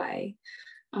little way?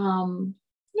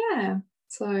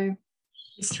 So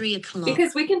it's 3 o'clock,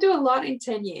 because we can do a lot in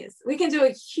 10 years. We can do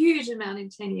a huge amount in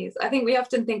 10 years. I think we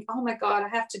often think, oh my God, I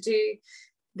have to do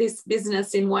this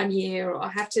business in 1 year, or I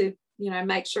have to, you know,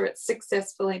 make sure it's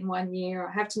successful in 1 year, or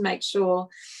I have to make sure,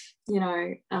 you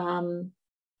know,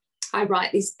 I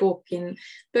write this book in.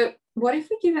 But what if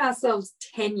we give ourselves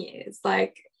 10 years?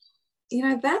 Like, you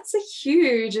know, that's a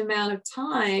huge amount of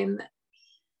time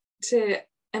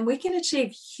and we can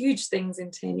achieve huge things in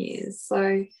 10 years.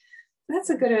 So that's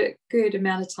a good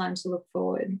amount of time to look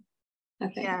forward, I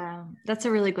think. Yeah, that's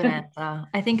a really good answer.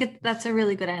 I think that's a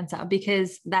really good answer,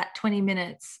 because that 20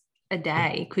 minutes a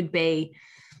day could be,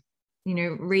 you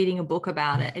know, reading a book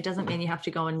about it. It doesn't mean you have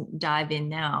to go and dive in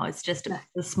now. It's just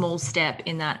a small step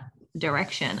in that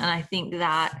direction. And I think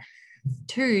that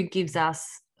too gives us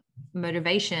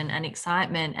motivation and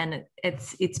excitement, and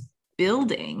it's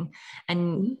building.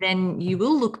 And then you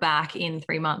will look back in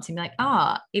 3 months and be like,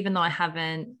 even though I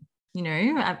haven't,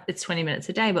 it's 20 minutes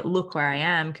a day, but look where I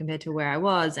am compared to where I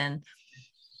was, and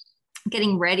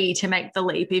getting ready to make the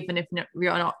leap, even if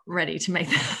you're not ready to make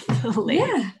the leap.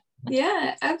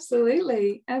 Yeah,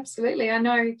 absolutely. I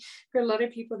know for a lot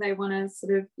of people, they want to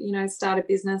sort of, start a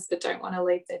business but don't want to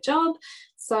leave their job.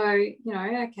 So,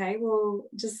 okay, well,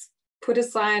 just put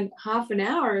aside half an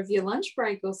hour of your lunch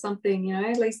break or something,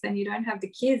 at least then you don't have the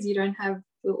kids, you don't have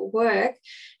work,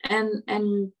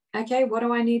 and okay, what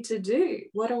do I need to do?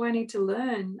 What do I need to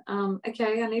learn?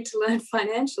 Okay, I need to learn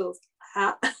financials.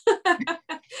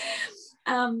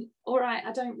 All right,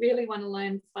 I don't really want to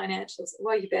learn financials.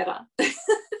 Well, you better.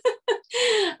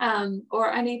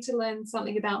 Or I need to learn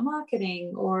something about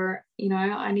marketing, or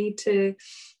I need to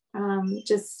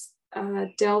just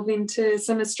delve into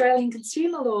some Australian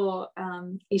consumer law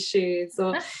issues,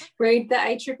 or read the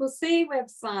ACCC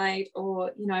website,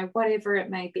 or whatever it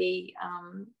may be.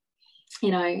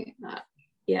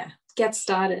 Get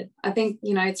started. I think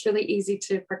it's really easy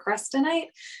to procrastinate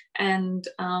and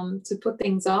to put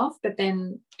things off, but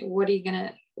then what are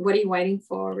you waiting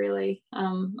for, really?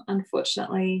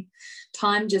 Unfortunately,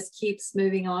 time just keeps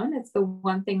moving on. It's the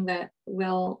one thing that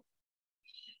will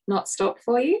not stop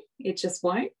for you. It just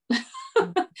won't.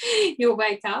 You'll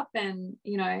wake up and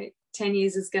 10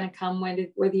 years is going to come,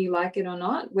 whether you like it or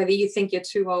not, whether you think you're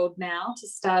too old now to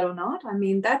start or not. I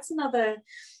mean, that's another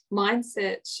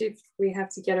mindset shift we have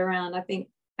to get around. I think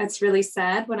it's really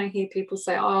sad when I hear people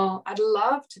say, oh, I'd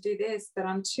love to do this, but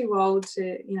I'm too old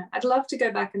to, I'd love to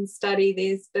go back and study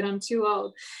this, but I'm too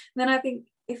old. And then I think,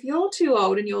 if you're too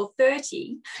old and you're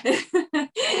 30,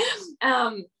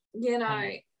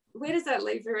 where does that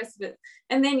leave the rest of it?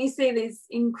 And then you see these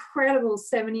incredible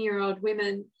 70-year-old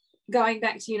women going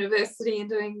back to university and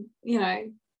doing,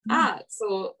 arts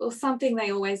or something they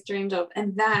always dreamed of,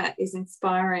 and that is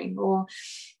inspiring. Or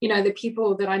the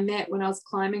people that I met when I was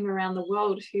climbing around the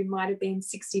world, who might have been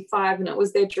 65 and it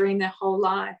was their dream their whole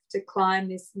life to climb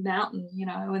this mountain,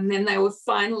 and then they were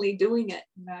finally doing it.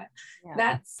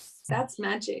 That's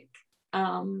magic.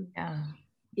 So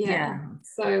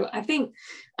I think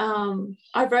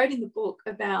I wrote in the book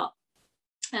about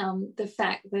the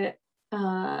fact that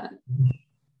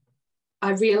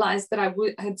I realized that I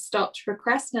had stopped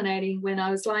procrastinating when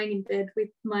I was lying in bed with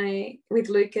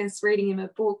Lucas, reading him a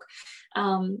book,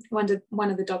 one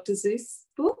of the Dr. Seuss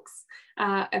books,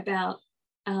 about,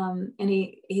 and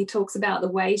he talks about the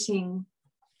waiting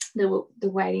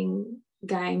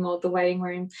game, or the waiting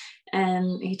room,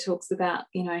 and he talks about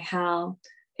how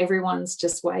everyone's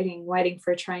just waiting for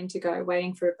a train to go,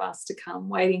 waiting for a bus to come,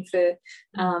 waiting for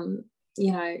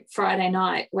Friday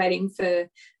night, waiting for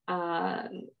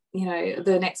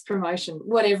the next promotion,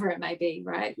 whatever it may be,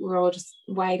 right? We're all just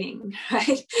waiting,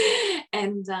 right?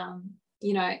 And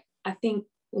I think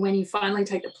when you finally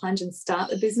take the plunge and start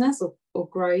the business, or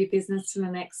grow your business to the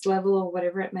next level, or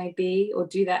whatever it may be, or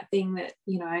do that thing that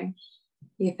you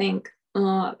think,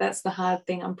 oh, that's the hard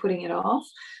thing, I'm putting it off.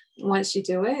 Once you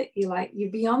do it,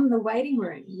 you're beyond the waiting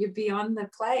room, you're beyond the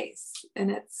place,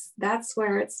 and that's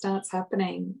where it starts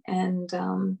happening. And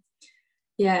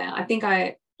I think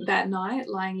that night,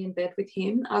 lying in bed with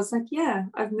him, I was like,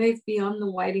 I've moved beyond the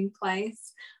waiting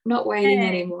place. I'm not waiting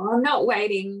anymore. I'm not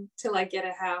waiting till I get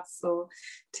a house, or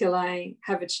till I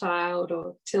have a child,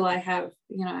 or till I have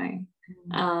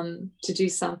to do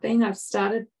something. I've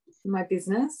started my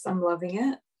business, I'm loving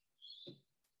it,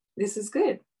 this is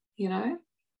good.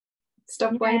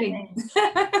 Stop waiting.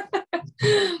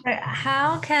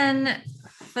 How can,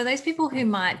 for those people who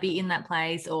might be in that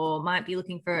place, or might be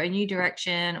looking for a new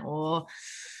direction, or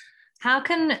how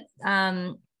can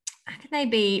they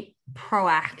be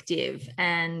proactive,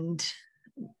 and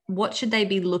what should they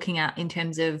be looking at in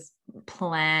terms of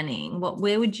planning?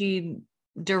 Where would you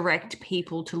direct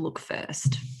people to look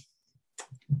first?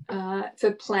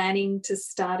 For planning to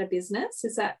start a business,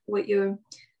 is that what you're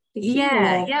thinking?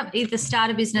 Either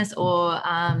start a business, or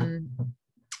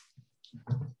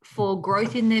for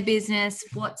growth in their business.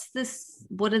 What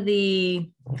are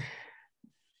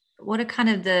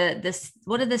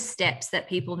the steps that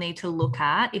people need to look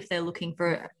at if they're looking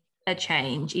for a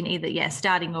change in either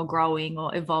starting or growing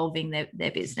or evolving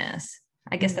their business?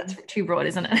 I guess that's too broad,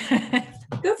 isn't it?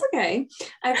 That's okay.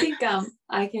 I think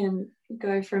I can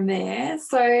go from there.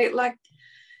 So,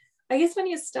 I guess when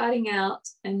you're starting out,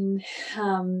 and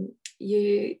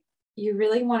you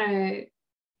really want to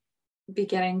be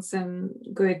getting some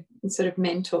good sort of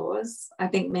mentors. I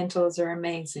think mentors are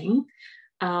amazing.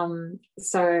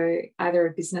 So either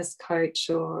a business coach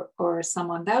or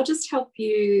someone, they'll just help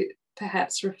you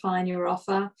perhaps refine your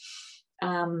offer,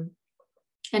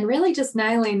 and really just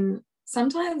nailing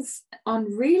sometimes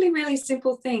on really, really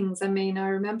simple things. I mean, I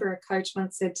remember a coach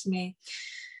once said to me,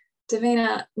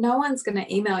 Davina, no one's going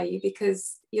to email you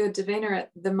because you're Davina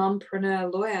at the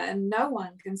Mumpreneur Lawyer, and no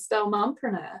one can spell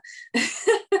mumpreneur.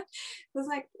 I was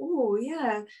like, oh,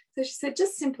 yeah. So she said,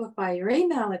 just simplify your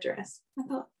email address. I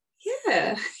thought,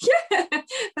 yeah,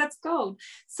 that's gold.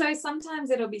 So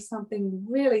sometimes it'll be something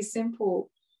really simple,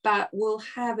 but will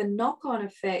have a knock-on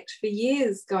effect for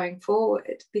years going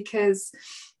forward, because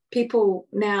people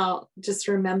now just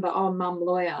remember, oh, mum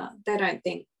lawyer. They don't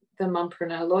think the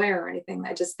Mumpreneur Lawyer or anything.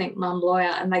 They just think mum lawyer,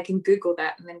 and they can Google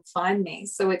that and then find me.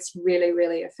 So it's really,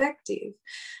 really effective.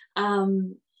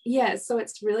 So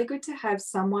it's really good to have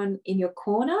someone in your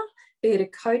corner, be it a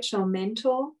coach or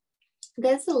mentor.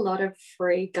 There's a lot of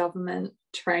free government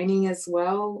training as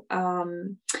well.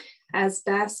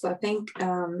 ASBAS, I think,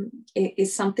 it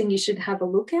is something you should have a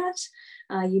look at.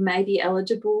 You may be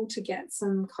eligible to get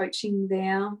some coaching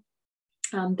there.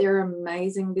 There are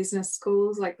amazing business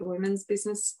schools, like the Women's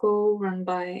Business School run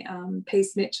by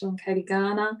Peace Mitchell and Katie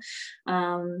Garner.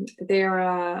 There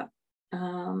are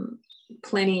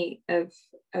plenty of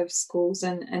schools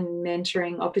and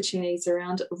mentoring opportunities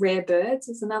around. Rare Birds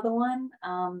is another one.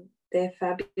 They're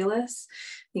fabulous.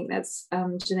 I think that's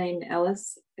Janine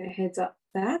Ellis heads up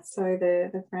that, so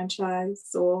the franchise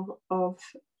of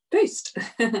Boost.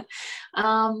 So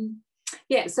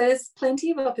there's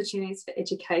plenty of opportunities for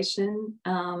education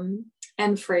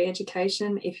and free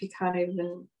education if you can't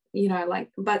even,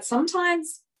 but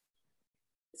sometimes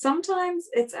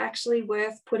it's actually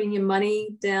worth putting your money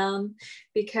down,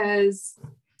 because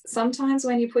sometimes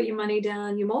when you put your money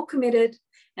down, you're more committed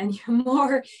and you're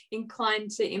more inclined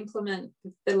to implement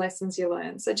the lessons you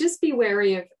learn. So just be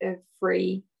wary of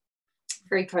free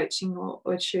coaching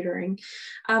or tutoring.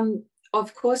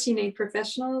 Of course, you need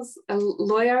professionals. A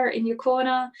lawyer in your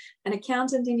corner, an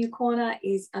accountant in your corner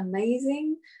is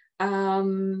amazing.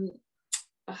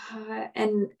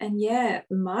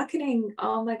 Marketing,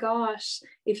 oh my gosh,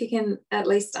 if you can at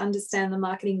least understand the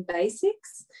marketing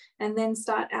basics and then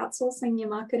start outsourcing your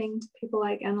marketing to people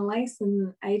like Annalise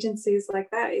and agencies like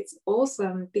that, it's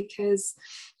awesome, because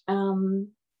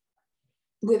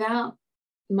without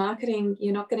marketing,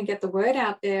 you're not going to get the word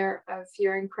out there of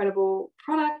your incredible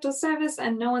product or service,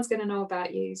 and no one's going to know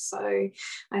about you. So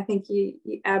I think you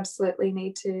absolutely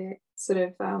need to sort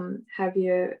of have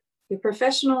your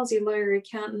professionals, your lawyer,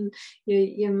 accountant,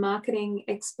 your marketing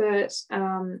expert,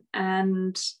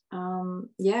 and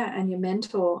your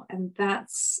mentor, and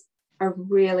that's a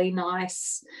really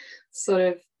nice sort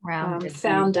of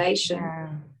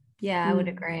foundation. Yeah, I would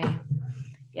agree.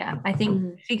 Yeah, I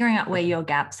think figuring out where your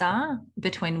gaps are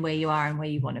between where you are and where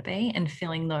you want to be, and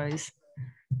filling those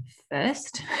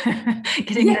first,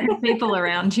 getting those people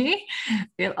around you.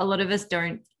 A lot of us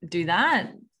don't do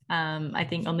that. I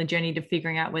think on the journey to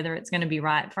figuring out whether it's going to be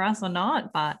right for us or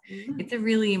not, but it's a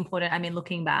really important,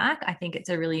 looking back, I think it's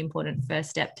a really important first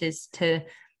step to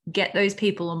get those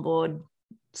people on board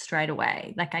straight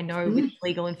away. Like, I know with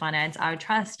legal and finance, I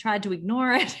tried to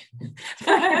ignore it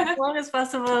for as long as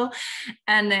possible,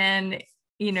 and then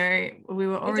we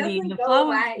were already in the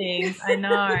flow of things. I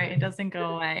know it doesn't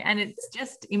go away, and it's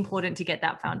just important to get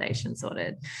that foundation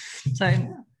sorted. So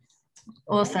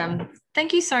awesome.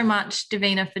 Thank you so much,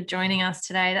 Davina, for joining us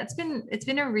today. It's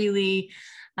been a really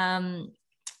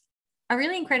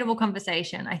incredible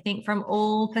conversation, I think, from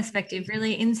all perspectives,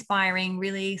 really inspiring,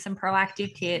 really some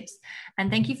proactive tips. And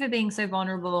thank you for being so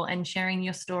vulnerable and sharing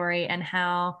your story and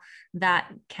how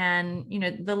that can,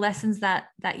 the lessons that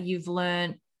you've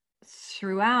learned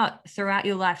throughout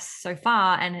your life so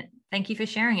far. And thank you for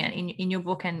sharing it in your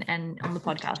book and on the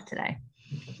podcast today.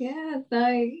 Yeah,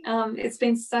 no, it's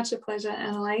been such a pleasure,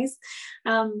 Annalise.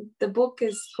 The book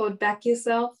is called Back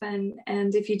Yourself, and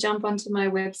if you jump onto my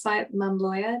website,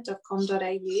 mumlawyer.com.au,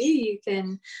 you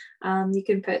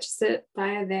can purchase it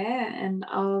via there, and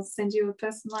I'll send you a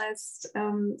personalised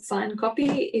signed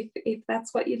copy if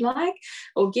that's what you'd like,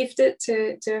 or gift it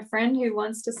to a friend who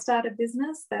wants to start a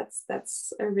business.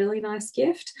 That's a really nice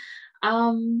gift.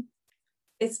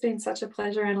 It's been such a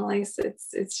pleasure, Annalise.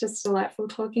 It's just delightful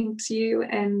talking to you,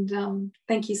 and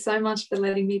thank you so much for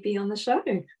letting me be on the show.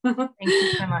 Thank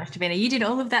you so much, Davina. You did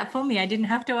all of that for me. I didn't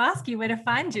have to ask you where to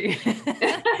find you. So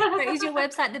is your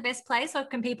website the best place, or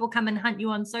can people come and hunt you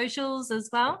on socials as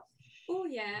well? Oh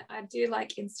yeah, I do like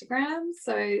Instagram,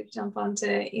 so jump onto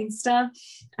Insta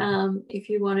if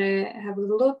you want to have a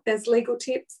little look. There's legal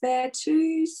tips there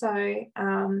too, so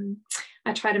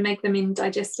I try to make them in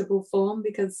digestible form,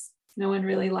 because no one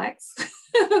really likes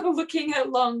looking at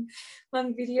long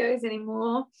videos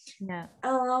anymore.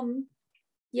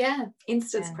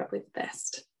 Insta's probably the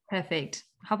best. Perfect.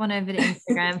 hop on over to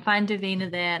Instagram, find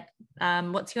Davina there.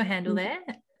 What's your handle there?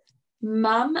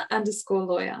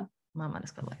 Mum_lawyer.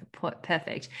 Mum_lawyer.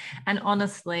 Perfect. And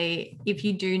honestly, if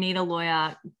you do need a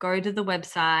lawyer, go to the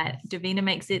website. Davina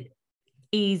makes it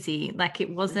easy. Like, it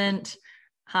wasn't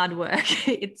hard work.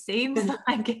 It seems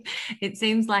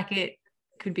like it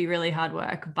could be really hard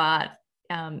work, but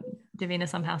Davina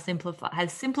somehow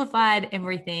has simplified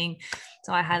everything.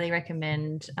 So I highly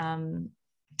recommend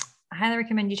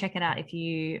you check it out if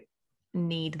you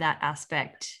need that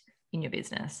aspect in your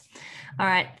business. All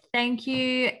right. Thank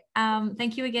you.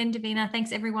 Thank you again, Davina.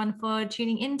 Thanks everyone for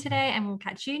tuning in today, and we'll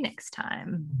catch you next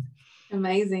time.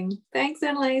 Amazing. Thanks,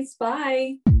 Annalise.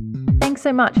 Bye. Thanks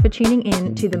so much for tuning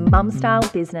in to the Mum Style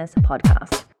Business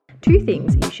Podcast. 2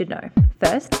 things you should know.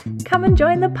 First, come and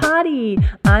join the party.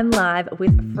 I'm live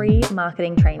with free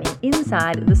marketing training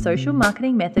inside the Social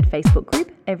Marketing Method Facebook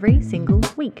group every single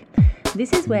week.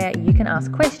 This is where you can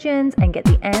ask questions and get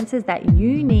the answers that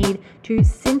you need to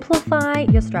simplify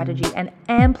your strategy and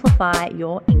amplify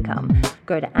your income.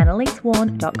 Go to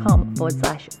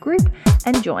annalisewarren.com/group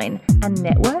and join and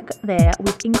network there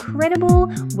with incredible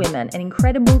women, an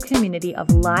incredible community of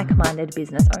like-minded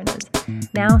business owners.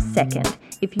 Now, second,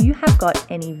 if you have got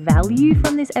any value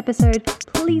from this episode,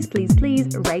 please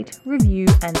rate, review,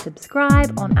 and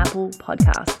subscribe on Apple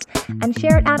Podcasts and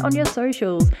share it out on your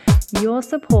socials. Your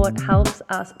support helps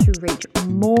us to reach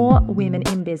more women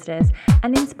in business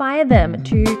and inspire them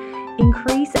to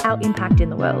increase our impact in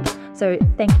the world. So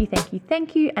thank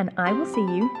you, and I will see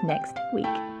you next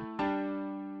week.